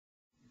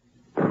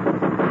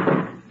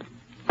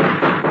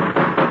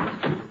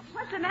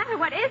matter?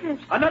 What is it?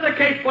 Another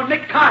case for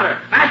Nick Carter,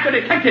 master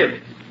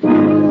detective.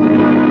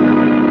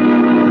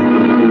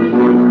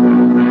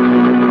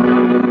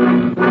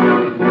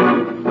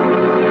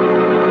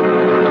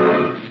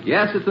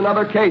 Yes, it's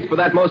another case for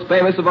that most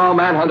famous of all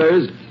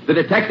manhunters, the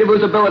detective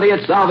whose ability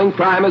at solving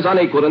crime is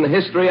unequaled in the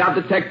history of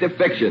detective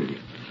fiction.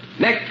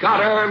 Nick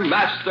Carter,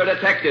 master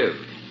detective.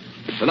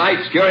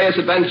 Tonight's curious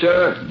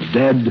adventure...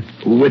 Dead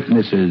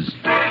Witnesses.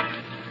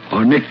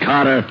 Or Nick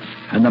Carter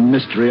and the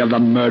Mystery of the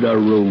Murder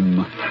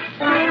Room.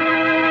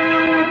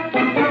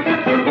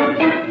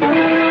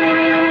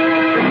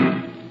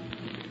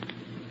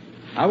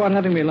 How about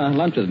having me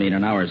lunch with me in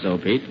an hour or so,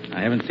 Pete?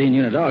 I haven't seen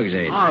you in a dog's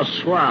age. Oh,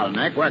 swell,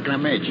 Nick. Where can I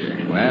meet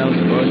you? Well,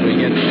 suppose we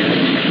get...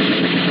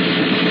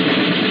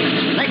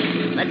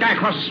 Nick, that guy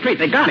across the street,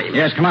 they got him.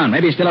 Yes, come on.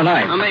 Maybe he's still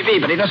alive. Well, maybe,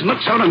 but he doesn't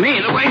look so to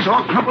me. The way he's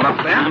all crumpled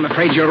up there. I'm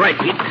afraid you're right,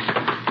 Pete.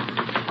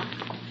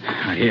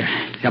 Here,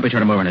 help me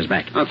turn him over on his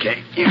back.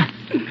 Okay. Yeah.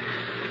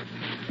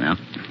 Well,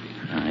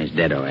 he's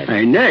dead, all right.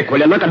 Hey, Nick, will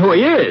you look at who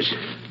he is?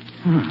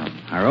 Oh,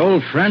 our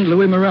old friend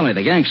Louis Morelli,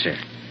 the gangster.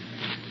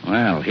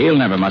 Well, he'll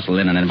never muscle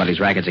in on anybody's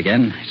rackets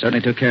again. He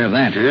certainly took care of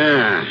that.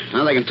 Yeah.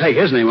 Now they can take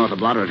his name off the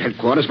blotter at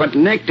headquarters. But,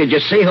 Nick, did you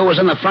see who was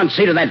in the front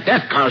seat of that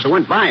death car as it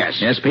went by us?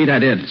 Yes, Pete, I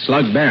did.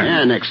 Slug Barron.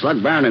 Yeah, Nick,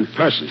 Slug Barron in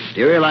person.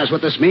 Do you realize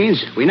what this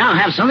means? We now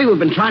have something we've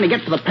been trying to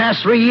get for the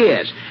past 3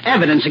 years.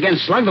 Evidence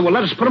against Slug that will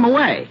let us put him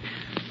away.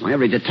 Well,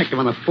 every detective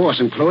on the force,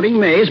 including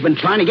me, has been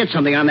trying to get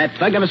something on that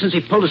thug ever since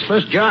he pulled his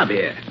first job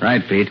here.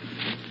 Right, Pete.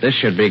 This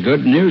should be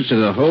good news to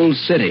the whole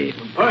city.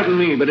 Pardon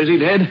me, but is he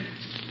dead?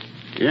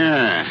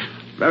 Yeah,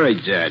 very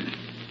dead.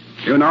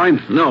 You know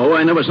him? No,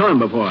 I never saw him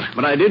before.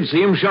 But I did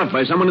see him shot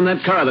by someone in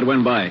that car that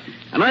went by.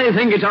 And I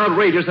think it's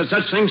outrageous that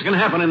such things can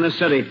happen in this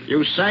city.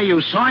 You say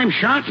you saw him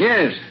shot?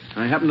 Yes.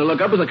 I happened to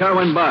look up as the car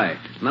went by.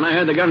 And then I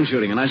heard the gun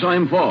shooting, and I saw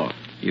him fall.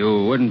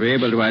 You wouldn't be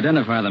able to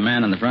identify the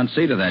man in the front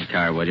seat of that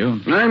car, would you?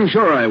 I'm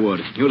sure I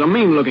would. He was a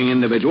mean-looking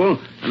individual,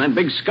 and that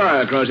big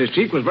scar across his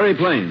cheek was very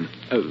plain.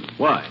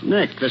 Why?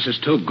 Nick, this is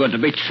too good to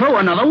be true.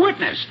 Another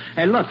witness.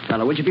 Hey, look,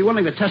 fella, would you be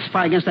willing to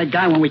testify against that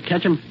guy when we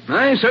catch him?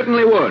 I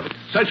certainly would.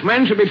 Such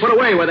men should be put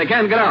away where they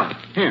can't get out.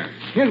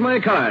 Here's my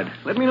card.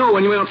 Let me know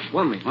when you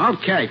want me.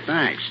 Okay,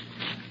 thanks.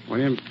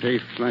 William P.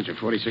 Fletcher,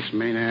 46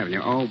 Main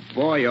Avenue. Oh,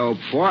 boy, oh,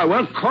 boy.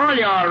 We'll call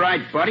you all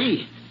right,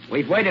 buddy.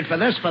 We've waited for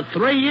this for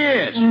 3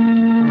 years.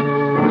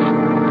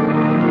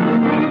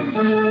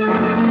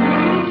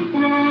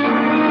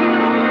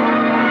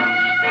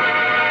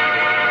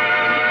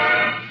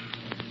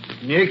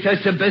 Nick,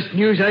 that's the best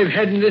news I've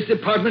had in this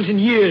department in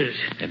years.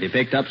 Have you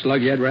picked up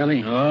Slug yet,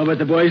 Riley? Oh, but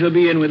the boys will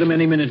be in with him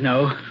any minute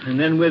now. And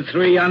then with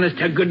 3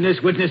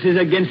 honest-to-goodness witnesses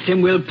against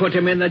him, we'll put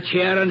him in the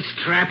chair and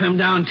strap him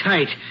down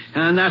tight.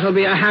 And that'll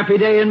be a happy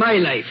day in my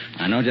life.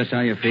 I know just how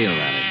you feel,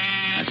 Riley.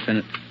 That's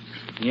been...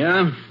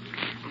 Yeah?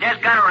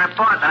 Just got a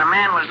report that a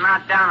man was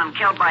knocked down and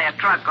killed by a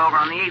truck over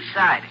on the east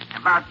side.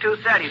 About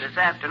 2:30 this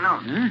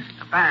afternoon. Huh?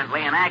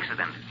 Apparently an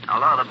accident,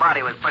 although the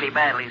body was pretty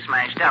badly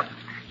smashed up.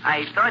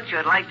 I thought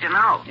you'd like to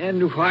know.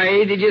 And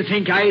why did you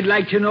think I'd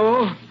like to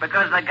know?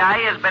 Because the guy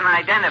has been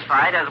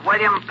identified as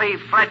William P.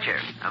 Fletcher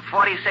of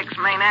 46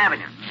 Main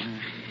Avenue.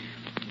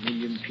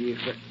 William P.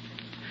 Fletcher.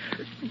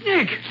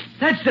 Nick,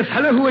 that's the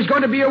fellow who was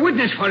going to be a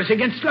witness for us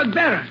against Slug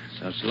Barron.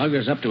 So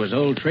Slugger's up to his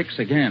old tricks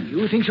again.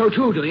 You think so,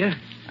 too, do you?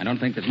 I don't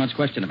think there's much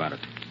question about it.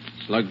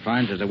 Slug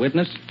finds there's a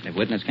witness. If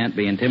witness can't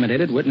be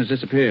intimidated, witness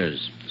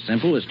disappears.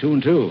 Simple as 2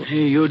 and 2.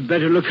 Hey, you'd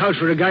better look out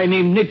for a guy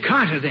named Nick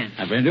Carter, then.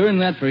 I've been doing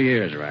that for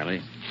years,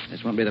 Riley.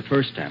 This won't be the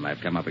first time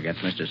I've come up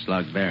against Mr.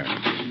 Slug Barron.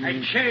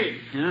 Hey,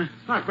 Chief. Huh?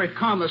 Look, we've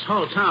combed this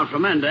whole town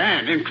from end to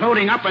end,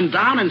 including up and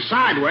down and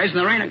sideways, and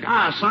there ain't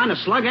a sign of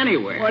Slug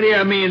anywhere. What do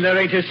you mean there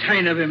ain't a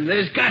sign of him?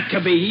 There's got to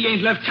be. He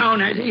ain't left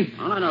town, has he?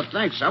 Well, I don't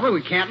think so, but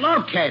we can't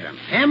locate him.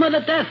 Him or the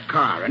death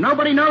car, and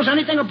nobody knows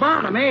anything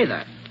about him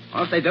either.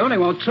 Well, if they do, they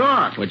won't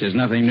talk. Which is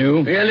nothing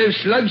new. Well, if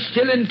Slug's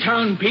still in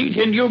town, Pete,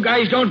 and you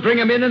guys don't bring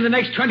him in the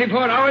next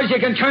 24 hours, you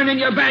can turn in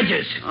your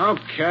badges.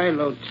 Okay,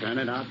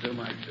 Lieutenant, I'll do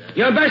my best.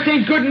 Your best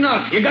ain't good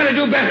enough. You gotta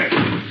do better.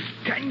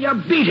 Can you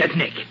beat it,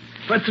 Nick?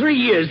 For 3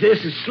 years,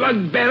 this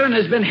Slug Barron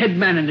has been head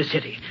man in the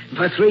city.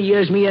 For 3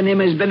 years, me and him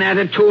has been at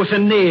it tooth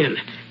and nail.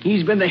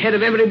 He's been the head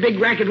of every big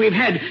racket we've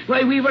had.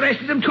 Why, we've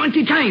arrested him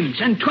 20 times,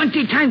 and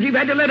 20 times we've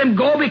had to let him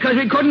go because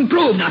we couldn't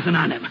prove nothing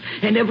on him.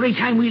 And every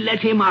time we let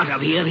him out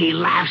of here, he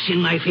laughs in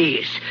my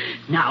face.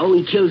 Now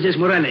he kills this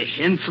Morelli,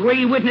 and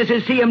 3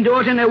 witnesses see him do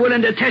it, and they're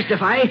willing to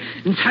testify.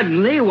 And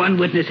suddenly, 1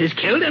 witness is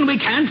killed, and we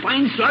can't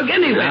find Slug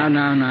anywhere.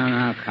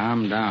 No.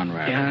 Calm down,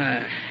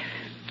 Riley.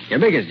 Your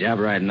biggest job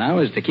right now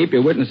is to keep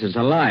your witnesses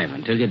alive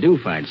until you do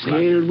find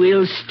Slug.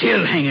 We'll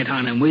still hang it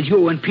on him with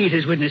you and Pete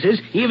as witnesses,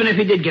 even if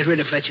he did get rid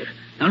of Fletcher.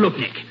 Now, look,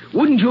 Nick,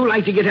 wouldn't you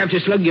like to get after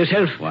Slug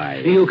yourself? Why?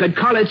 You could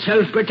call it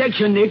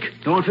self-protection, Nick.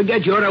 Don't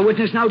forget you're a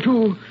witness now,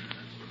 too.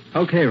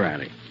 Okay,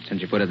 Riley.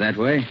 Since you put it that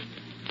way,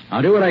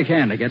 I'll do what I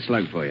can to get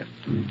Slug for you.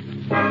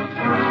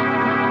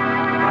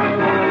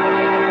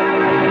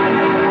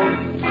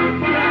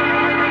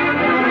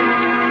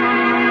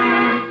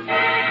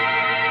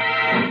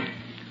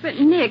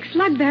 But, Nick,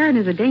 Slug Barron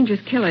is a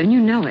dangerous killer, and you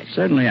know it.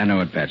 Certainly I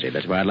know it, Patsy.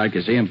 That's why I'd like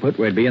to see him put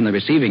where he'd be in the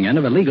receiving end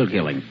of a legal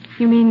killing.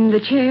 You mean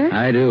the chair?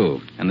 I do.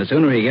 And the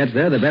sooner he gets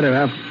there, the better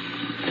off.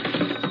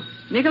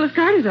 Nicholas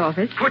Carter's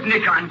office. Put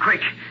Nick on,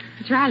 quick.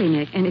 It's Riley,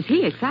 Nick, and is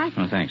he excited?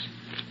 Oh, thanks.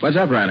 What's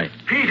up, Riley?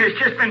 Peter's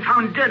just been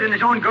found dead in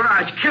his own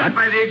garage, killed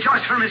by the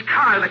exhaust from his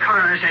car, the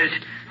coroner says.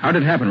 How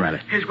did it happen, Riley?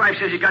 His wife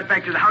says he got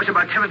back to the house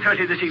about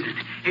 7:30 this evening.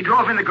 He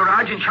drove in the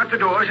garage and shut the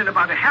doors, and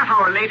about a half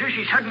hour later,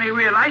 she suddenly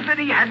realized that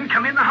he hadn't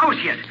come in the house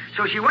yet.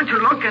 So she went to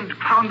look and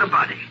found the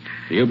body.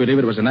 Do you believe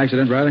it was an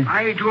accident, Riley?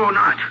 I do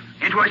not.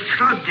 It was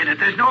slugged in it.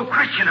 There's no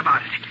question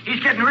about it.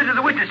 He's getting rid of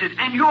the witnesses,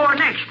 and you're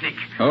next, Nick.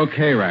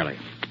 Okay, Riley.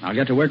 I'll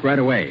get to work right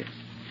away.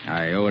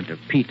 I owe it to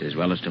Pete as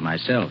well as to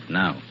myself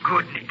now.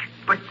 Good, Nick.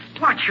 But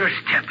watch your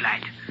step,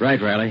 lad.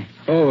 Right, Riley.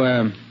 Oh,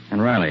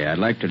 and Riley, I'd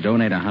like to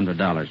donate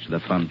 $100 to the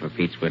fund for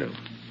Pete's widow.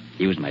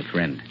 He was my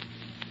friend.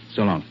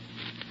 So long.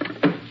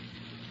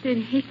 Did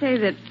he say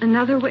that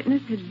another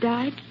witness had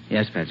died?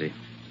 Yes, Patsy.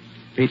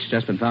 Pete's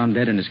just been found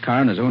dead in his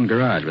car in his own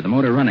garage with the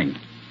motor running.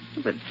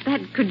 But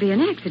that could be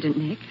an accident,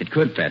 Nick. It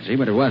could, Patsy,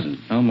 but it wasn't.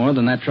 No more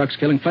than that truck's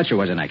killing Fletcher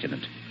was an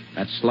accident.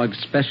 That's Slug's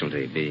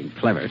specialty, being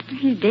clever.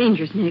 He's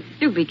dangerous, Nick.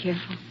 Do be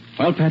careful.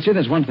 Well, Patsy,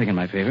 there's one thing in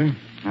my favor.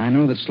 I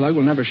know that Slug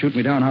will never shoot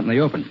me down out in the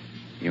open.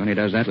 He only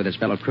does that with his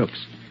fellow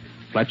crooks.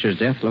 Fletcher's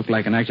death looked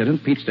like an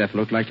accident. Pete's death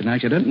looked like an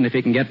accident. And if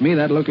he can get me,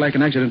 that'll look like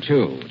an accident,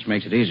 too, which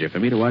makes it easier for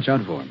me to watch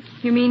out for him.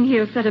 You mean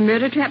he'll set a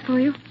murder trap for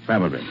you?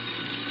 Probably.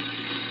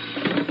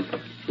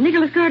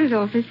 Nicholas Carter's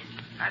office.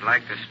 I'd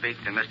like to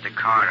speak to Mr.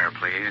 Carter,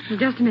 please.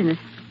 Just a minute.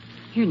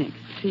 Here, Nick.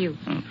 See you.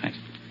 Oh, thanks.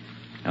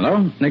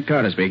 Hello? Nick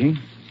Carter speaking.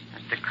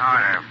 Mr.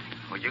 Carter,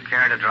 would you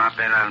care to drop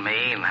in on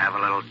me and have a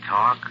little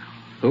talk?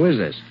 Who is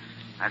this?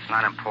 That's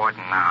not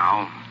important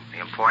now. The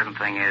important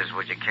thing is,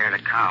 would you care to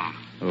come?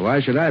 Well,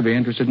 why should I be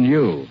interested in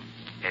you?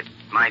 It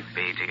might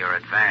be to your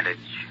advantage.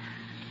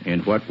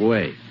 In what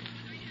way?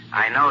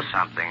 I know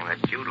something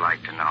that you'd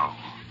like to know.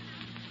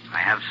 I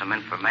have some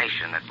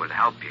information that would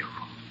help you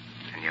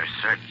in your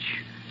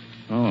search.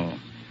 Oh.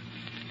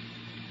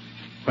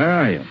 Where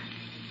are you?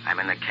 I'm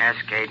in the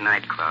Cascade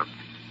nightclub.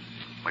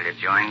 Will you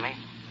join me?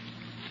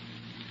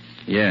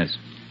 Yes.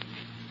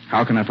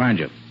 How can I find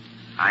you?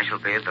 I shall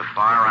be at the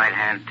far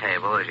right-hand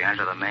table as you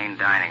enter the main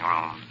dining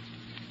room.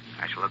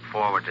 I shall look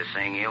forward to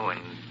seeing you in,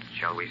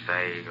 shall we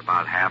say,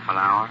 about half an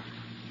hour.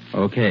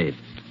 Okay.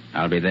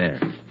 I'll be there.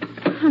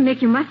 Oh,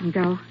 Nick, you mustn't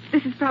go.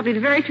 This is probably the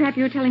very trap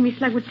you were telling me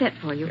Slug would set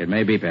for you. It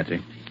may be,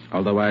 Patsy.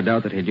 Although I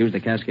doubt that he'd use the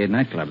Cascade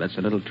nightclub. That's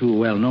a little too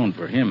well known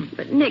for him.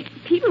 But, Nick,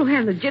 people who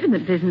have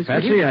legitimate business with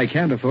Patsy, you... I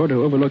can't afford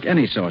to overlook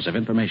any source of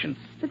information.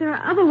 But there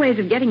are other ways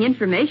of getting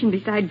information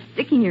besides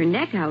sticking your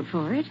neck out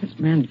for it. This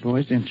man's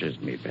voice interests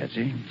me,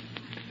 Patsy. I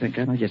think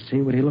I might just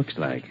see what he looks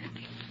like.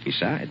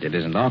 Besides, it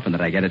isn't often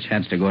that I get a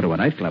chance to go to a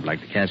nightclub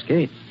like the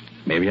Cascade.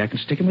 Maybe I can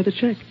stick him with a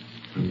check.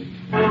 Good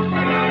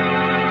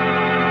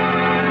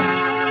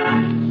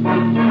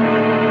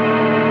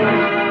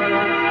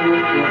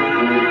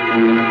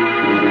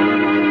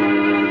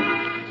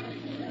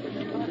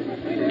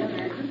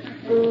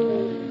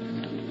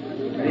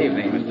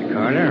evening, Mr.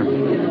 Carter.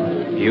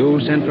 You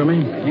sent for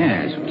me?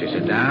 Yes, won't you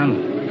sit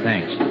down?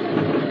 Thanks.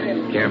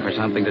 Care for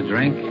something to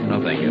drink? No,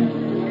 thank you.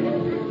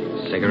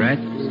 Cigarette?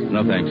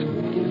 No, thanks.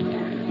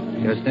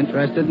 Just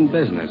interested in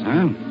business,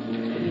 huh?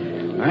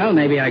 Well,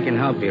 maybe I can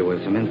help you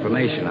with some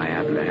information I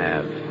happen to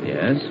have.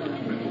 Yes?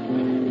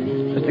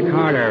 Mr.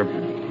 Carter,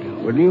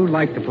 would you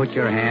like to put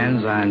your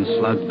hands on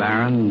Slug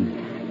Barron?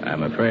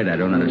 I'm afraid I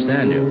don't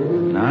understand you.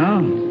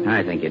 No?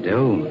 I think you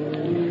do.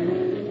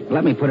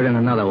 Let me put it in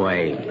another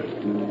way.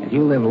 If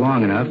you live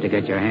long enough to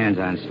get your hands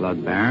on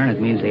Slug Barron,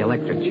 it means the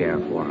electric chair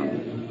for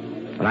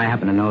him. But I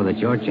happen to know that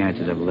your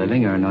chances of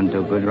living are none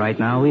too good right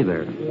now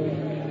either.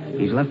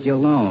 He's left you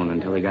alone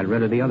until he got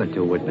rid of the other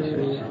two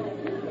witnesses.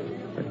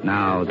 But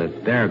now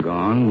that they're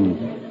gone,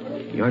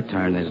 your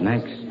turn is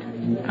next.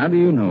 How do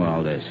you know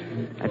all this?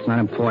 That's not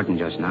important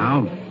just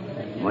now.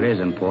 What is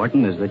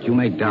important is that you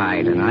may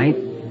die tonight,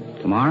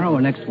 tomorrow, or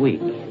next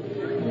week.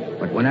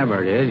 But whenever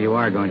it is, you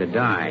are going to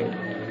die.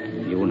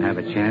 You won't have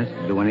a chance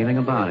to do anything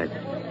about it.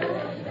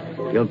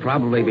 You'll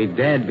probably be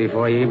dead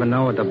before you even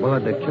know what the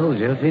bullet that kills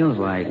you feels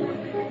like.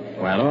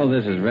 Well, all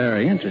this is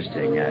very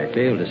interesting. I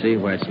fail to see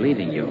where it's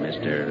leading you,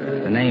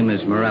 Mr. The name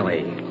is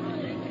Morelli.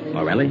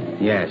 Morelli?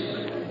 Yes.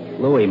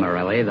 Louis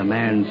Morelli, the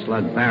man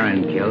Slug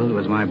Barron killed,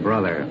 was my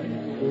brother.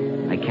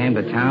 I came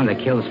to town to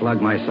kill Slug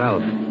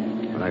myself,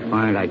 but I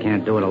find I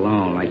can't do it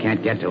alone. I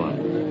can't get to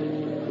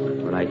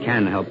him. But I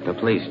can help the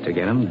police to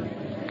get him.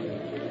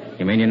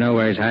 You mean you know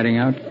where he's hiding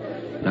out?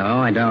 No,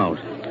 I don't.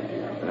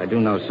 But I do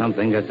know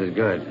something just as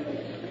good.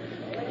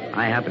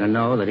 I happen to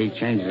know that he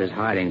changes his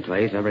hiding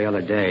place every other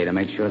day to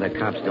make sure the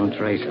cops don't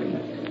trace him.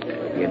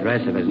 The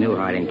address of his new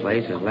hiding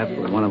place is left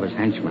with one of his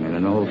henchmen in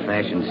an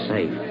old-fashioned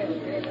safe.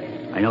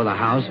 I know the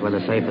house where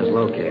the safe is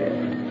located.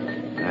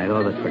 And I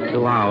know that for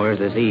 2 hours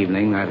this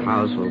evening, that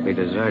house will be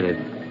deserted.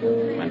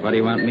 And what do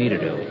you want me to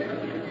do?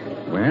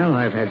 Well,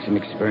 I've had some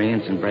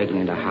experience in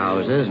breaking into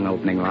houses and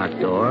opening locked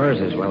doors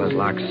as well as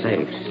locked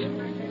safes.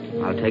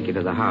 I'll take you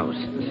to the house.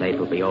 The safe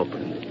will be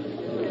open.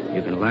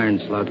 You can learn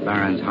Slug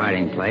Baron's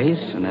hiding place,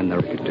 and then the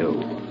rest to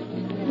do.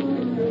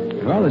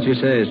 If all that you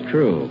say is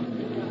true,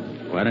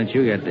 why don't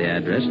you get the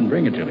address and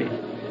bring it to me?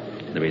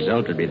 The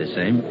result would be the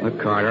same. Look,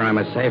 Carter, I'm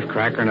a safe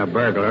cracker and a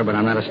burglar, but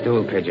I'm not a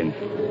stool pigeon.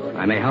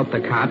 I may help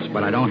the cops,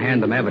 but I don't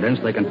hand them evidence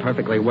they can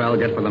perfectly well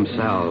get for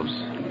themselves.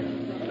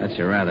 That's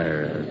a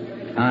rather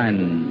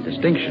fine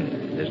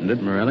distinction, isn't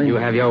it, Morelli? You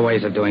have your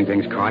ways of doing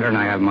things, Carter, and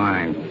I have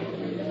mine.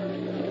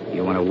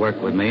 You want to work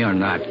with me or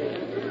not?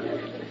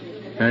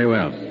 Very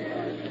well.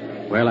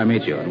 Where'll I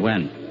meet you and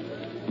when?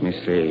 Let me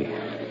see.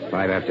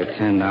 5 after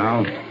 10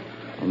 now.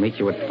 I'll meet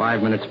you at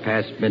 5 minutes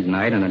past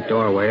midnight in a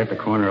doorway at the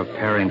corner of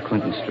Perry and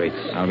Clinton Streets.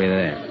 I'll be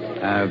there.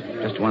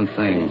 Just one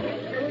thing.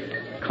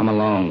 Come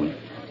alone.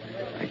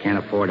 I can't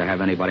afford to have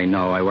anybody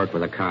know I work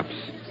with the cops.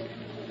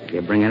 If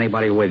you bring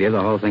anybody with you,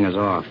 the whole thing is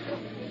off.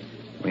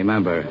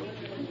 Remember,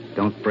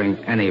 don't bring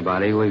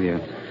anybody with you.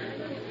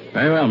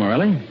 Very well,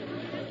 Morelli.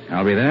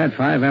 I'll be there at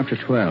 5 after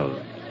 12.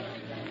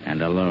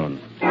 And alone.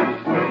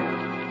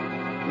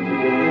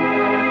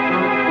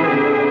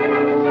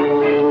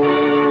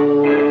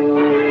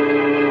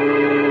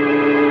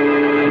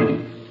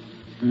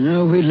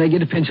 Now, wait till I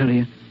get a pencil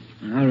here.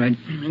 All right.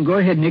 Go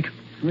ahead, Nick.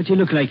 What's he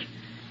look like?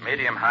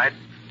 Medium height,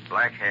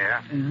 black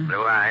hair,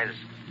 blue eyes,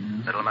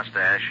 little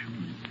mustache.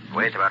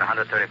 Weighs about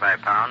 135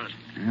 pounds.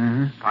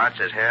 Parts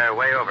his hair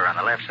way over on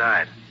the left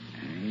side.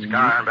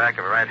 Scar on back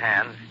of her right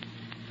hand.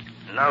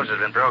 Nose has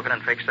been broken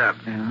and fixed up.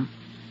 Yeah.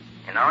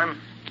 You know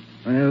him?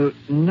 Well,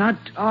 not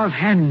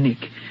offhand, Nick.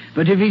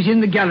 But if he's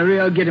in the gallery,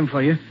 I'll get him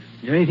for you. Is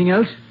there anything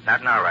else?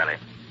 Not now, Riley.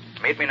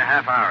 Meet me in a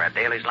half hour at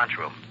Daly's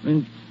lunchroom.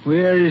 And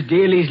where is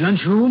Daly's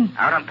lunchroom?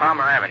 Out on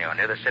Palmer Avenue,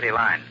 near the city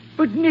line.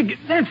 But, Nick,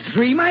 that's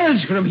 3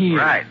 miles from here.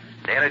 Right.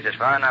 Daly's is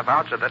far enough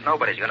out so that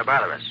nobody's going to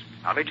bother us.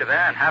 I'll meet you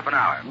there in half an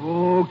hour.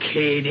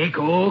 Okay, Nick,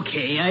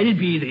 okay. I'll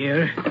be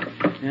there.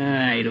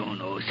 I don't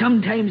know.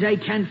 Sometimes I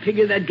can't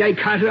figure that guy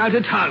Carter out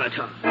at all.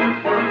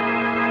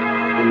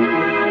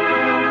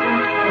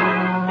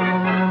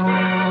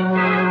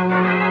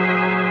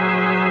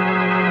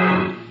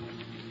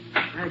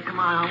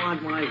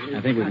 I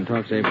think we can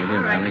talk safely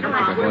here, Riley.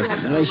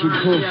 Well, I should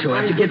hope so.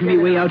 After getting me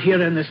way out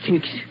here on the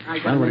sticks.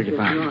 Well, what did you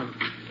find?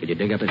 Did you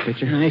dig up his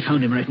picture? I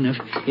found him right enough.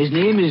 His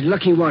name is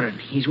Lucky Warren.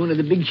 He's one of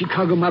the big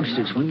Chicago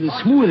mobsters, one of the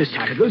smoothest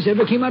articles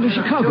ever came out of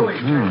Chicago.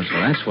 Oh, so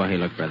that's why he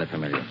looked rather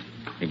familiar.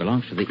 He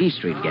belongs to the E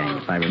Street gang,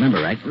 if I remember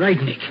right. Right,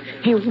 Nick.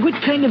 Hey, what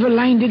kind of a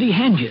line did he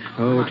hand you?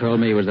 Oh, told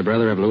me he was the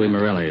brother of Louis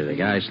Morelli, the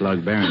guy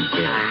Slug Baron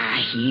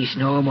killed. He's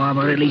no more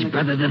Morelli's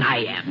brother than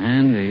I am.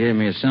 And he gave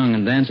me a song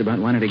and dance about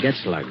wanting to get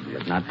Slug,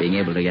 but not being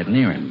able to get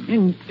near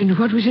him. And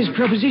what was his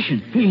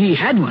proposition? He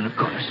had one, of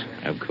course.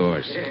 Of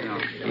course.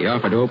 He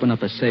offered to open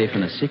up a safe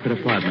in a secret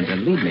apartment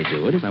and lead me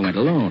to it if I went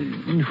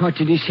alone. And what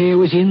did he say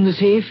was in the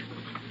safe?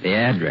 The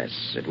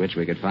address at which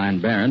we could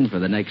find Barron for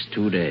the next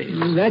 2 days.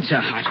 That's a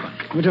hot one.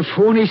 What a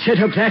phony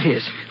setup that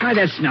is. Why,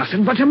 that's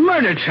nothing but a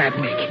murder trap,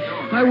 Nick.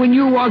 Why, when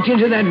you walked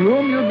into that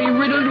room, you'd be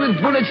riddled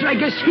with bullets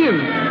like a sieve. You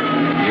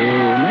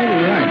may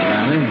be right,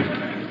 Riley.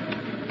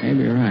 Maybe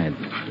you're right.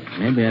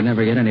 Maybe I'd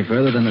never get any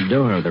further than the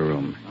door of the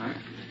room.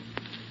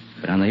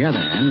 But on the other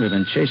hand, we've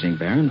been chasing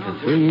Barron for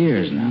 3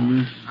 years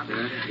now.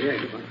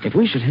 If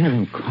we should have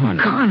him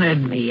cornered...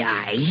 Cornered me,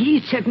 aye.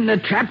 He's setting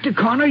a trap to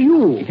corner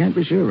you. You can't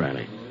be sure,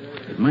 Riley.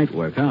 It might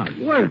work out.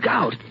 Work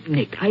out?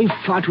 Nick, I've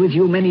fought with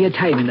you many a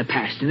time in the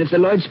past, and if the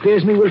Lord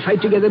spares me, we'll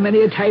fight together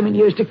many a time in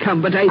years to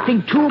come, but I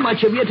think too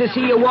much of you to see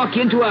you walk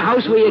into a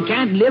house where you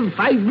can't live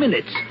 5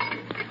 minutes.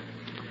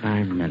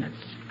 5 minutes.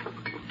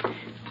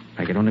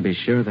 I could only be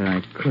sure that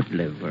I could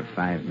live for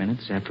 5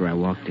 minutes after I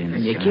walked in.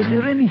 Nick, is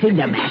there anything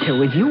the matter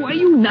with you? Are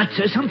you nuts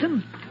or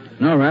something?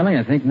 No, Riley,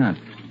 I think not.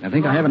 I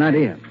think I have an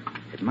idea.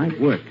 It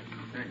might work.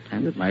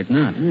 And it might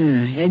not.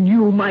 And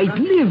you might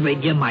live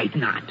and you might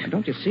not. Now,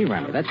 don't you see,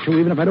 Riley? That's true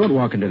even if I don't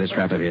walk into this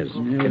trap of his.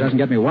 If it doesn't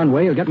get me one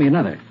way, it'll get me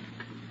another.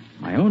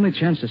 My only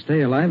chance to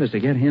stay alive is to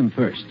get him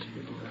first.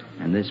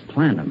 And this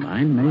plan of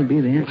mine may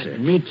be the answer. But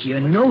Nick, you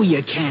know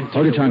you can't...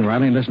 Hold your tongue,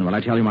 Riley, and listen while I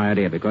tell you my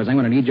idea, because I'm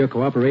going to need your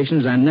cooperation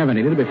as I never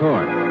needed it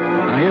before.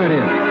 Now, here it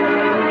is.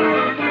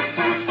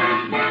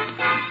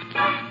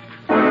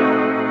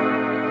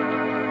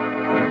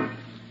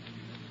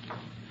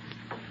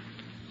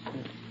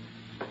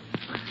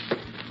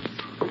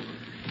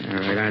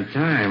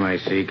 Time, I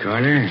see,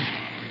 Carter.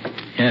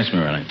 Yes,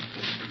 Morelli.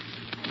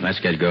 Let's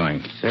get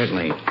going.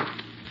 Certainly.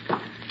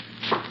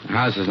 The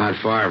house is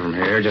not far from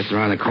here, just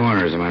around the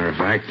corner, as a matter of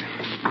fact.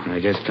 I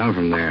just come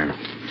from there.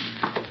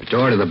 The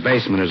door to the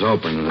basement is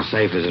open, and the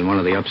safe is in one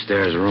of the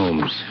upstairs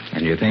rooms.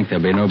 And you think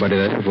there'll be nobody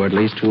there for at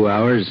least 2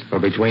 hours? For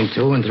between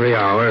 2 and 3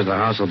 hours, the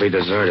house will be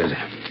deserted.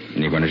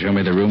 And you're going to show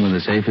me the room where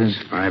the safe is?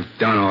 I've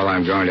done all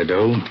I'm going to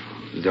do.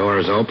 The door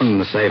is open, and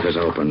the safe is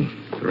open.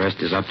 The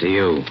rest is up to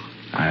you.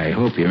 I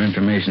hope your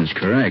information's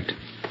correct.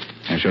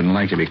 I shouldn't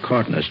like to be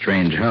caught in a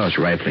strange house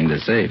rifling the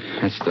safe.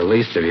 That's the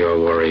least of your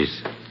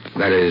worries.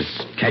 That is,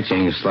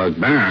 catching Slug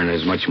Baron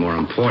is much more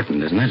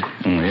important, isn't it?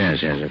 Oh,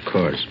 yes, of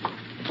course.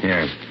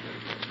 Here.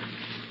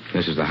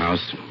 This is the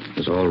house.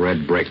 It's all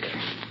red brick.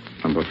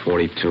 Number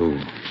 42.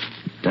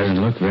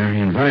 Doesn't look very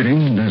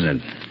inviting, does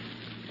it?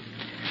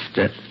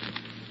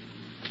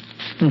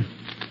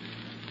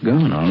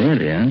 Gone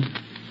already, huh?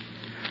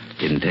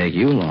 Didn't take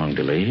you long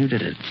to leave,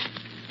 did it?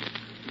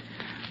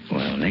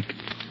 Well, Nick,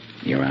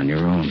 you're on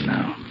your own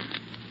now.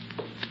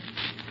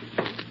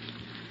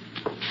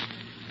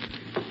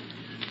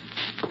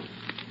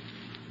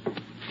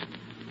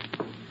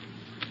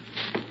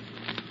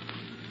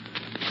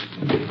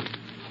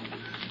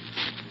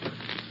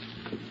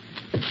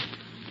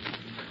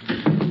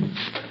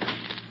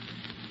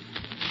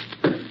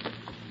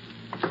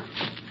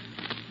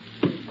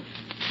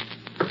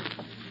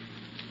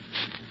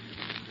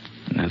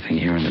 Nothing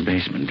here in the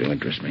basement to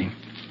interest me.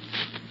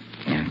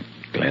 Yeah,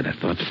 glad I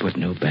thought to put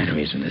new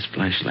batteries in this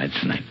flashlight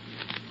tonight.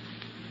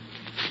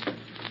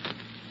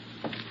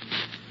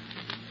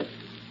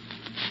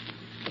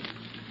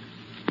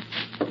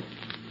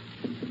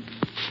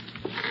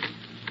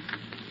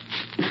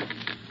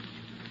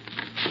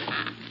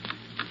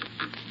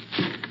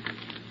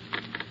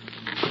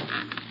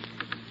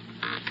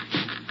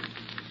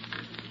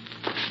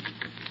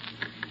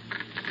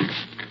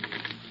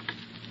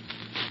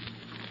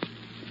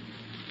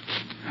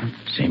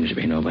 Seems to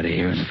be nobody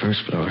here on the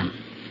first floor.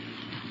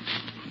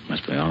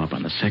 Must be all up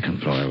on the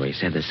second floor where he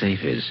said the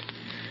safe is.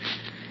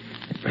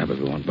 It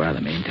probably won't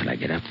bother me until I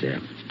get up there,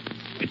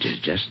 which is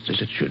just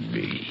as it should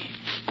be.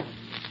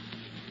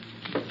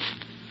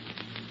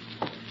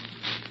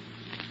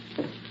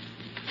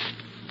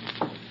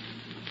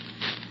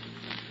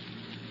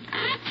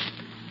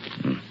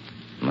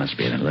 Must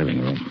be in the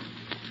living room.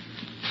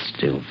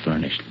 Still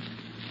furnished.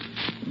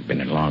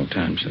 Been a long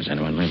time since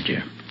anyone lived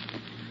here.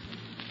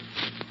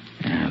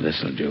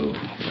 This'll do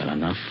well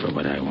enough for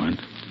what I want.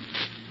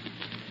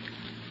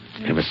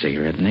 Have a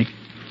cigarette, Nick?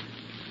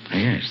 Oh,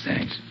 yes,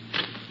 thanks.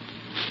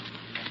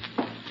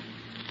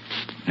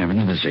 Have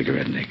another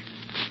cigarette, Nick?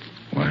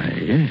 Why,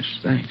 yes,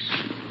 thanks.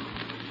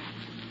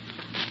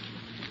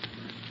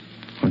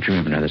 Won't you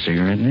have another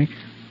cigarette, Nick?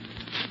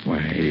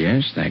 Why,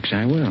 yes, thanks,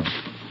 I will.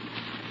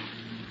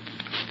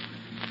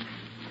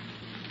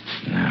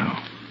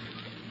 Now.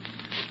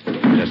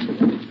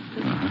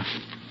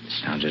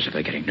 Sounds as if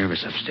they're getting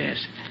nervous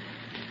upstairs.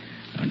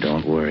 Oh,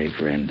 don't worry,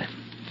 friend.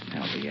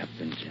 I'll be up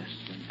in just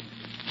a minute.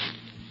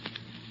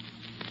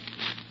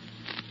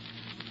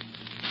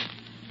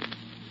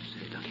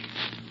 Say, Lucky,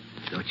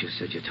 I thought you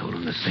said you told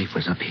him the safe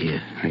was up here.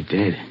 I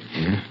did.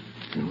 Yeah?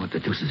 And what the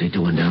deuce is he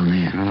doing down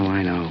there? Oh,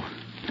 I know.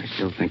 I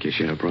still think you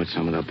should have brought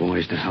some of the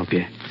boys to help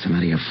you. What's the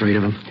matter? You afraid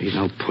of him? He's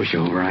no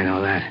pushover, I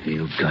know that.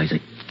 You guys are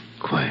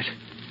quiet.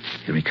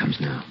 Here he comes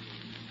now.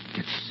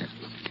 Get set,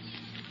 Lucky.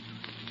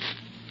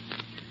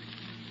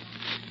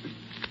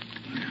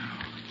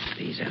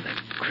 These are the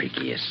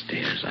creakiest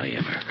stairs I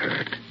ever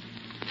heard.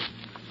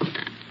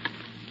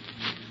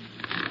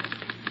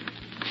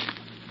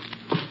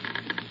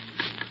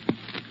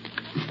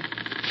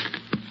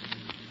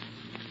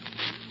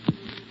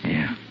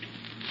 Yeah,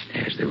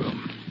 there's the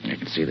room. I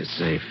can see the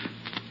safe.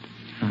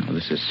 Oh,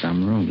 this is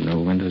some room.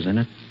 No windows in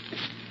it.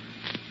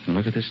 And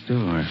look at this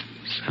door.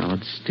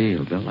 Solid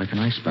steel, built like an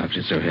icebox.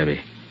 It's so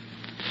heavy.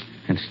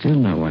 And still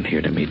no one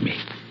here to meet me.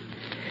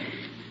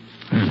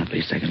 Well, at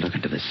least I can look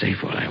into the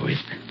safe while I wait.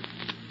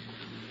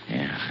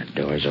 Yeah, the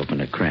door's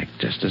open a crack,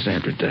 just as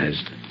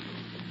advertised.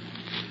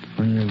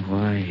 Wonder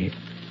why...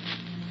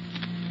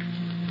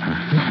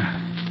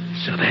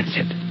 So that's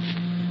it.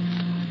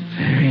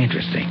 Very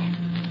interesting.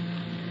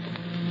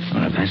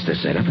 Well, if that's the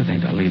setup, I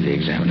think I'll leave the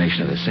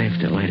examination of the safe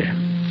till later.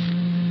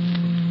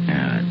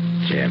 Now,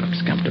 the chair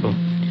looks comfortable.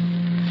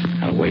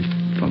 I'll wait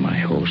for my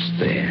host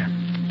there,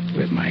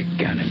 with my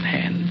gun in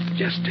hand,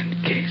 just in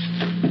case.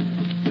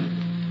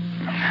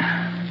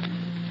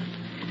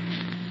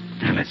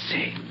 Now, let's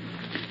see.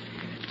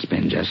 It's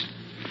been just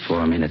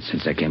 4 minutes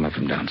since I came up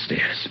from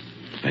downstairs.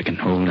 If I can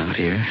hold out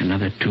here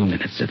another 2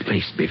 minutes at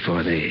least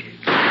before they...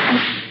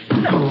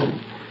 No.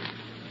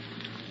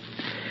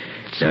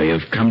 So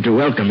you've come to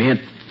welcome me at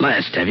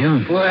last, have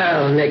you?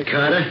 Well, Nick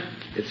Carter,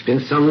 it's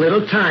been some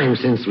little time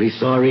since we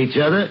saw each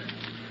other.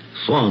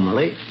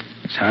 Formally.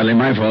 It's hardly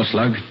my fault,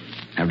 Slug.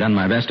 I've done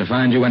my best to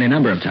find you any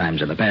number of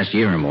times in the past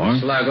year or more.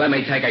 Slug, let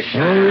me take a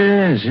shot.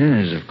 Oh,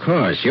 yes, of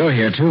course. You're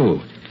here,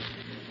 too.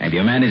 Have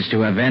you managed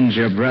to avenge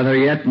your brother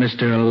yet,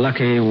 Mr.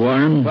 Lucky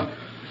Warren? What?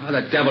 How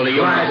the devil are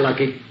you... Quiet,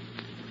 Lucky.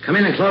 Come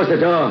in and close the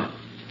door.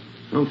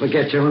 Don't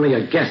forget you're only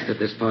a guest at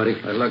this party.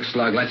 But look,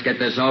 Slug, let's get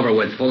this over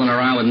with. Fooling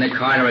around with Nick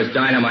Carter is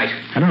dynamite.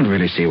 I don't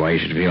really see why you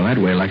should feel that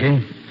way,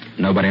 Lucky.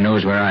 Nobody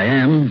knows where I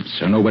am,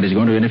 so nobody's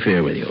going to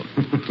interfere with you.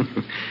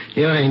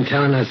 You ain't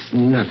telling us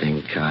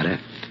nothing, Carter.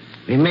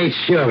 We made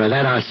sure of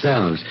that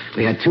ourselves.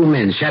 We had 2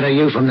 men shadow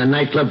you from the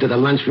nightclub to the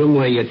lunchroom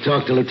where you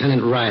talked to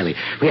Lieutenant Riley.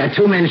 We had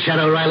 2 men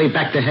shadow Riley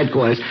back to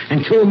headquarters,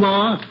 and 2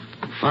 more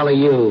follow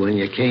you when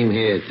you came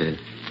here to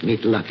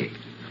meet Lucky.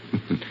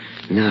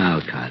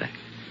 Now, Carter,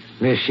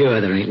 we're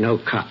sure there ain't no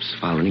cops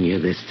following you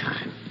this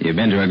time. You've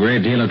been to a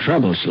great deal of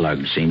trouble,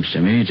 Slug, seems to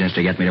me, just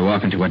to get me to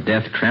walk into a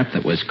death trap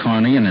that was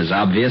corny and as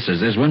obvious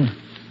as this one.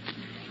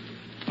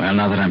 Well,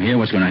 now that I'm here,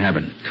 what's going to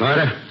happen?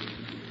 Carter,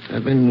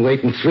 I've been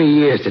waiting 3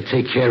 years to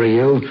take care of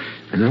you,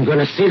 and I'm going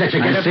to see that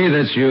you get I see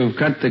that you've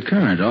cut the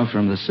current off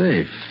from the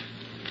safe.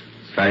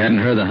 If I hadn't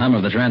heard the hum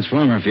of the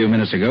transformer a few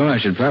minutes ago, I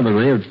should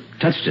probably have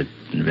touched it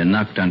and been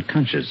knocked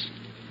unconscious.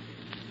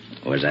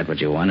 Was that what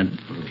you wanted?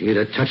 If you'd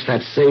have touched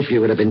that safe, you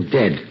would have been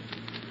dead.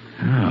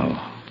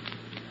 Oh.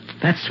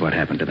 That's what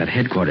happened to that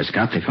headquarters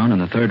cop they found on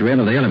the third rail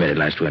of the elevator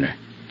last winter.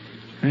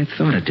 I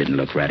thought it didn't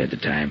look right at the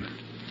time.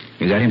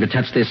 You got him to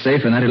touch this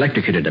safe, and that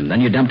electrocuted him.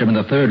 Then you dumped him in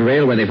the third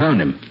rail where they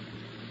found him.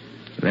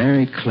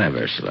 Very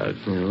clever, Slug.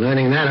 You're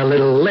learning that a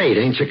little late,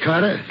 ain't you,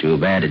 Carter? Too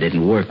bad it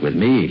didn't work with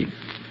me.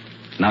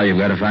 Now you've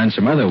got to find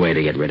some other way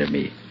to get rid of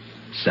me.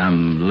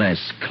 Some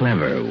less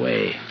clever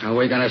way. Are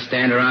we going to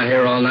stand around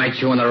here all night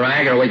chewing the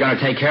rag, or are we going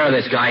to take care of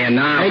this guy and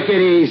now? Take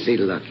it easy,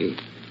 Lucky.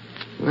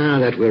 Now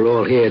that we're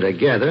all here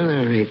together,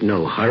 there ain't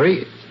no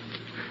hurry.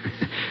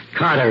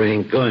 Carter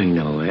ain't going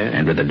nowhere.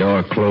 And with the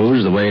door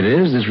closed the way it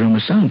is, this room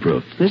is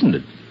soundproof, isn't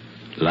it?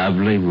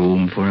 Lovely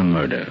room for a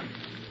murder.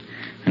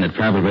 And it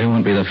probably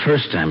won't be the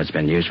first time it's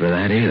been used for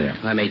that either.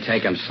 Let me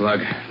take him,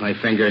 Slug. My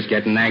finger's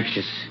getting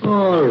anxious.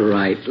 All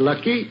right,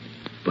 Lucky.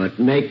 But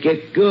make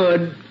it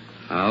good.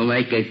 I'll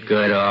make it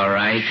good, all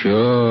right.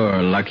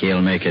 Sure,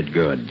 Lucky'll make it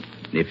good.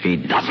 If he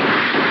doesn't...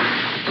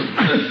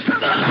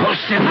 Hold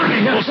still,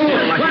 Lucky. Hold still,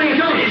 Lucky. What are you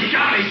doing? He's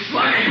got me,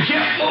 Slug.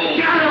 Get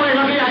moved. Get out of the way,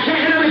 Lucky. I can't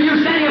hit him with you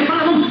standing in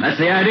front of him. That's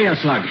the idea,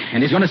 Slug.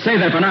 And he's going to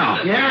stay there for now.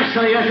 Yeah,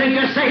 so you think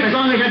you're safe as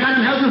long as you've got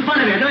him held in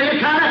front of you, do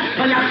you, Carter?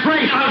 Well, you're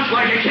free. No,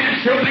 Slug, you can't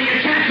shoot me.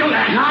 You can't do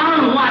that.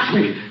 Now, watch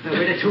me. I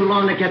waited too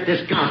long to get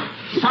this gun.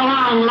 So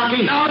long,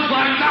 Lucky. No,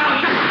 Slug, no.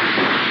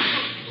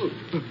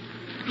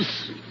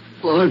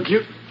 Slug,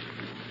 you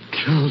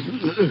killed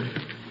me.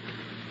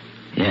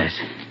 Yes.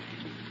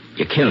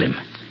 You killed him.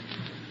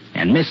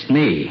 And missed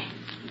me.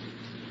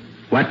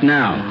 What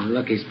now?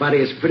 Lucky's body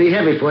is pretty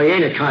heavy for you,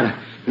 ain't it, Carter?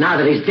 Now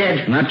that he's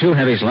dead. Not too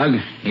heavy, Slug.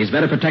 He's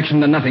better protection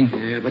than nothing.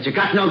 Yeah, but you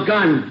got no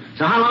gun.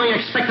 So how long you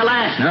expect to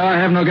last? No, I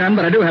have no gun,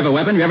 but I do have a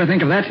weapon. You ever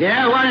think of that?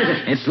 Yeah, what is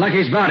it? It's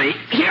Lucky's body.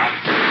 Here.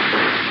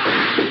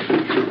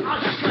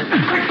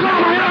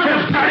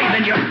 Body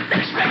than you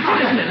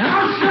expected, isn't it,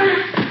 huh?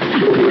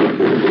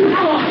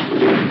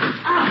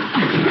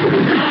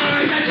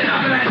 That's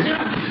enough of that.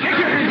 Get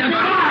your hands up.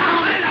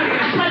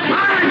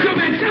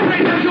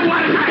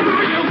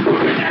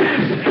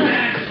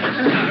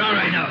 All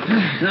right,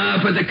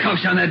 now put the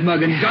cuffs on that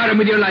mug and guard him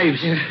with your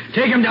lives.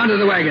 Take him down to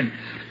the wagon.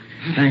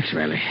 Thanks,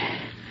 Riley.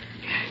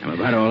 I'm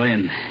about all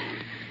in.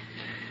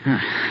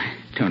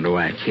 Don't know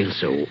why I feel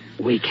so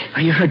weak.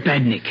 Are you hurt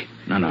bad, Nick?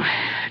 No.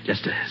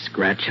 Just a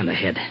scratch on the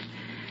head.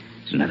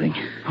 It's nothing.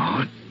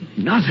 Oh,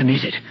 nothing,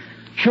 is it?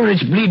 Sure,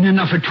 it's bleeding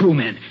enough for 2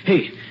 men.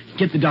 Hey,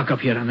 get the doc up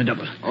here on the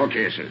double.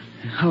 Okay, sir.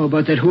 How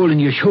about that hole in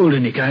your shoulder,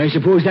 Nick? I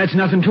suppose that's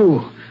nothing,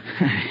 too.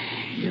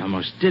 You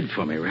almost did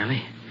for me,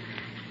 Riley.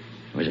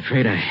 I was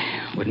afraid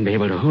I wouldn't be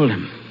able to hold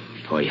him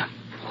for you.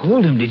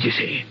 Hold him, did you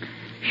say?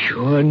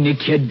 Sure,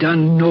 Nick, you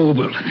done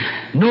noble.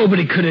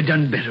 Nobody could have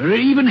done better, or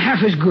even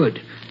half as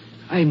good.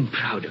 I'm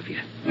proud of you.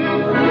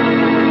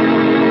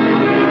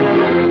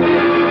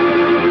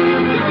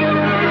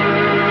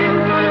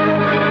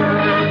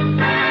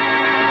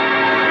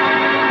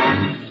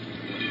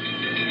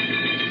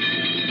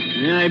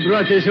 I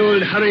brought this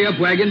old hurry-up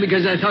wagon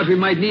because I thought we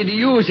might need to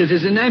use it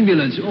as an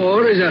ambulance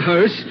or as a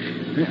hearse.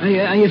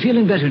 Are you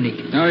feeling better, Nick?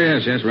 Oh,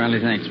 yes, Riley,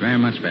 thanks. Very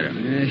much better.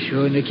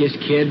 Sure, Nick, you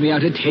scared me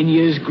out of 10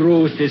 years'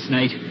 growth this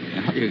night.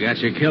 Oh, you got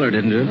your killer,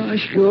 didn't you? Oh,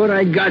 sure,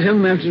 I got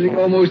him after he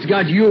almost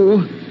got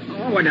you.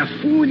 Oh, what a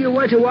fool you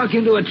were to walk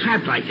into a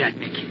trap like that,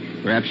 Nick.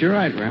 Perhaps you're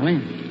right,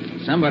 Riley.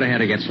 Somebody had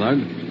to get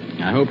slugged.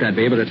 I hoped I'd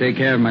be able to take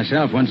care of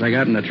myself once I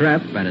got in the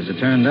trap, but as it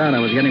turned out, I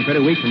was getting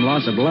pretty weak from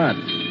loss of blood.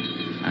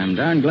 I'm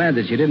darn glad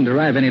that you didn't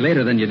arrive any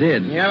later than you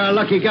did. You're a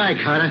lucky guy,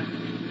 Carter.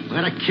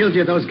 I'd have killed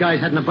you if those guys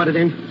hadn't butted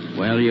in.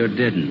 Well, you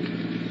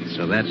didn't.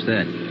 So that's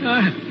that.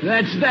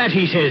 That's that,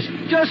 he says.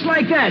 Just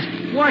like that.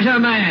 What a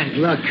man.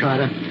 Look,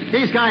 Carter,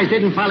 these guys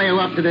didn't follow you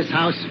up to this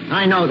house.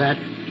 I know that.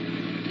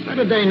 How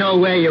did they know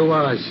where you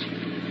was?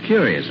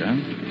 Curious, huh?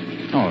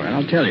 All right,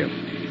 I'll tell you.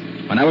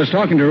 When I was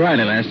talking to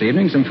Riley last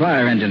evening, some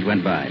fire engines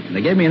went by.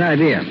 They gave me an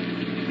idea.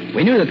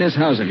 We knew that this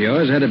house of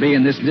yours had to be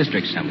in this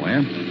district somewhere.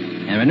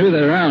 And we knew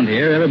that around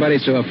here,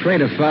 everybody's so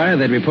afraid of fire,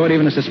 they'd report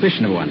even a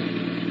suspicion of one.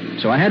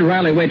 So I had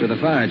Riley wait with the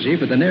fire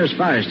chief at the nearest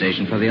fire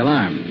station for the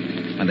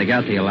alarm. When they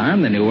got the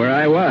alarm, they knew where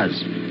I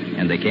was.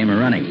 And they came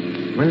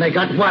a-running. When they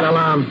got what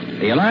alarm?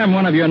 The alarm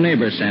one of your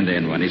neighbors sent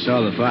in when he saw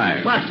the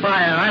fire. What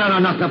fire? I don't know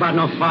nothing about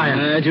no fire.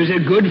 It was a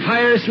good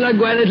fire, Slug,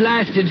 while it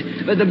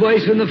lasted. But the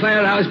boys from the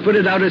firehouse put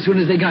it out as soon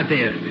as they got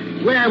there.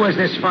 Where was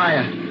this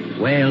fire?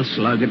 Well,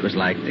 Slug, it was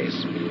like this.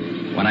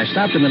 When I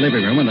stopped in the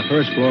living room on the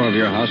first floor of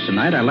your house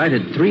tonight, I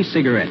lighted 3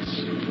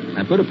 cigarettes.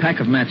 I put a pack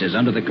of matches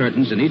under the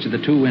curtains in each of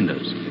the 2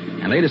 windows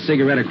and laid a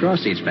cigarette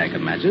across each pack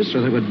of matches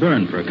so that it would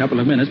burn for a couple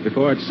of minutes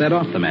before it set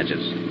off the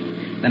matches.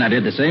 Then I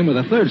did the same with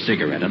a third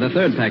cigarette and a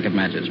third pack of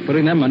matches,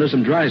 putting them under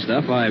some dry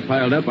stuff I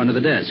piled up under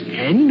the desk.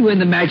 And when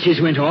the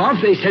matches went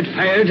off, they set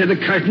fire to the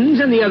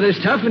curtains and the other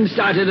stuff and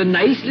started a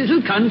nice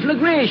little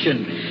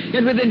conflagration.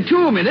 And within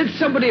 2 minutes,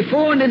 somebody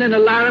phoned in an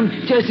alarm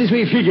just as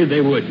we figured they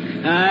would.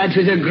 It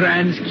was a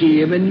grand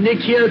scheme, and Nick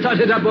here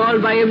thought it up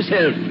all by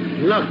himself.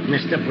 Look,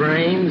 Mr.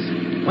 Brains,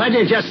 why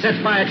didn't you just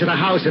set fire to the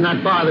house and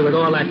not bother with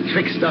all that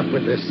trick stuff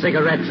with the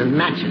cigarettes and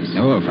matches?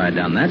 Oh, if I'd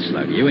done that,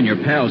 Slug, you and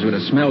your pals would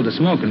have smelled the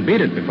smoke and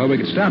beat it before we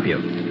could stop you.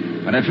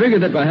 But I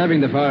figured that by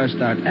having the fire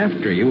start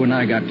after you and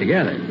I got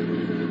together,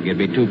 you'd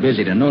be too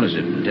busy to notice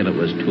it until it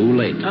was too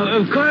late.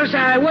 Of course,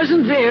 I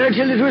wasn't there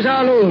till it was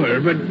all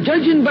over, but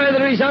judging by the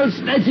results,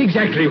 that's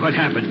exactly what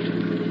happened.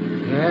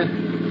 Yeah?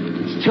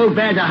 It's too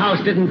bad the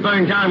house didn't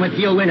burn down with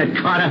you in it,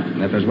 Carter.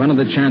 That was one of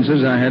the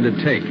chances I had to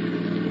take.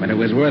 But it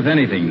was worth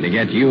anything to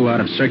get you out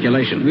of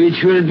circulation.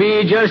 Which will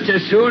be just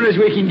as soon as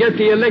we can get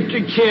the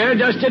electric chair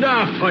dusted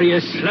off for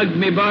you, Slug,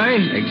 me boy.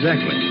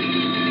 Exactly.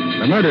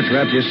 The murder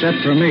trap you set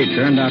for me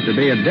turned out to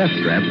be a death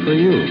trap for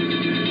you,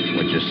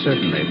 which is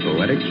certainly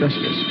poetic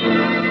justice.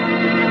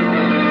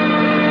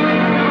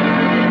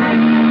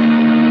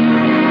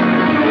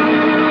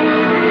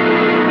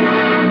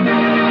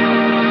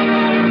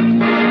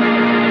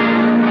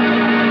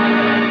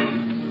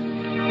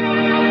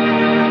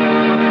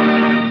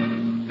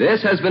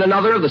 This has been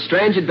another of the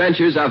strange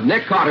adventures of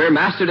Nick Carter,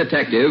 Master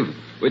Detective,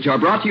 which are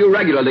brought to you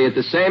regularly at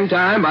the same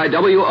time by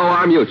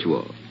WOR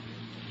Mutual.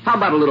 How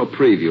about a little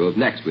preview of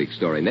next week's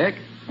story, Nick?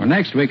 Well,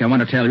 next week I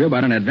want to tell you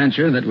about an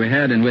adventure that we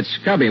had in which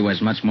Scubby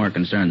was much more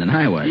concerned than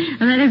I was.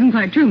 Well, that isn't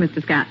quite true,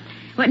 Mr. Scott.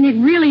 What Nick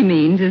really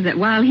means is that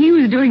while he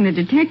was doing the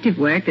detective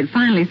work that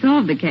finally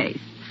solved the case,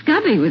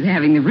 Scubby was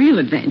having the real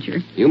adventure.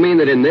 You mean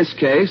that in this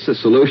case, the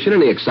solution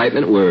and the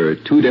excitement were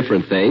two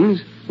different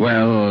things?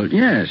 Well,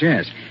 yes.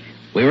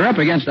 We were up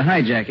against a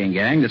hijacking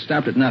gang that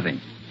stopped at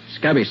nothing.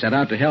 Scubby set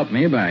out to help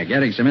me by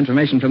getting some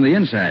information from the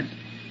inside.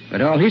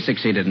 But all he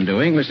succeeded in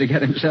doing was to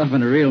get himself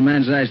in a real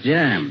man-sized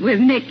jam.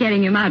 With Nick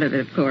getting him out of it,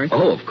 of course.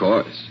 Oh, of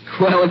course.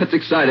 Well, if it's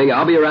exciting,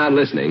 I'll be around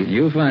listening.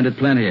 You'll find it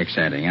plenty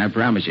exciting, I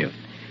promise you.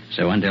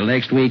 So until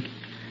next week,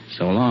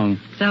 so long.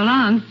 So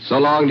long. So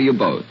long to you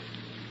both.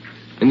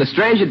 In the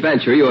strange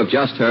adventure you have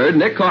just heard,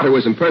 Nick Carter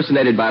was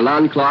impersonated by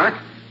Lon Clark,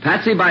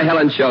 Patsy by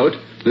Helen Choate,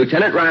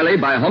 Lieutenant Riley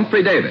by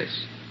Humphrey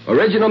Davis.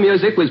 Original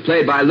music was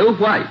played by Lou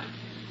White.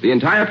 The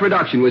entire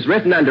production was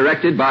written and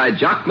directed by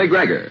Jock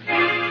McGregor.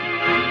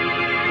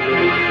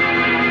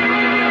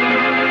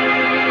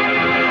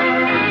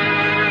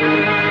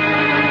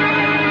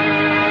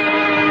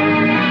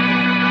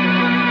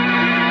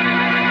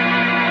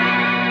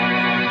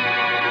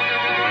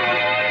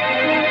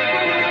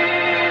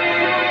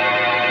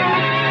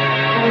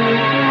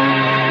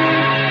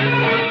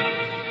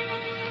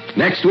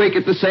 Next week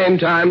at the same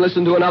time,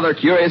 listen to another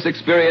curious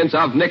experience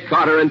of Nick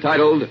Carter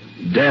entitled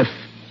Death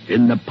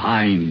in the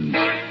Pines,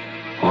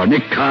 or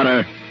Nick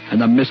Carter and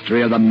the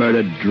Mystery of the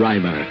Murdered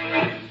Driver.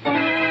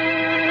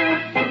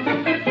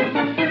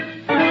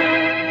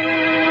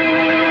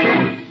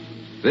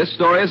 This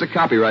story is a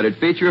copyrighted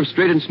feature of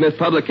Street and Smith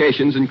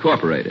Publications,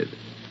 Incorporated.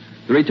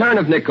 The Return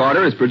of Nick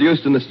Carter is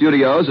produced in the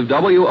studios of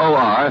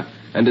WOR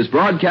and is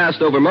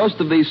broadcast over most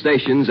of these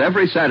stations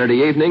every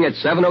Saturday evening at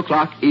 7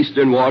 o'clock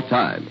Eastern War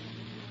Time.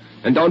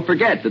 And don't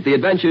forget that the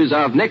adventures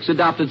of Nick's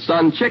adopted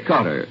son, Chick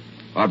Carter,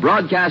 are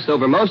broadcast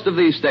over most of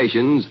these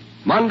stations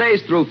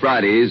Mondays through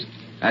Fridays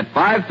at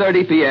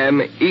 5:30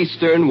 p.m.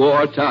 Eastern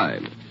War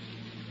Time.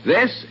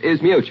 This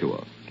is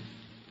Mutual.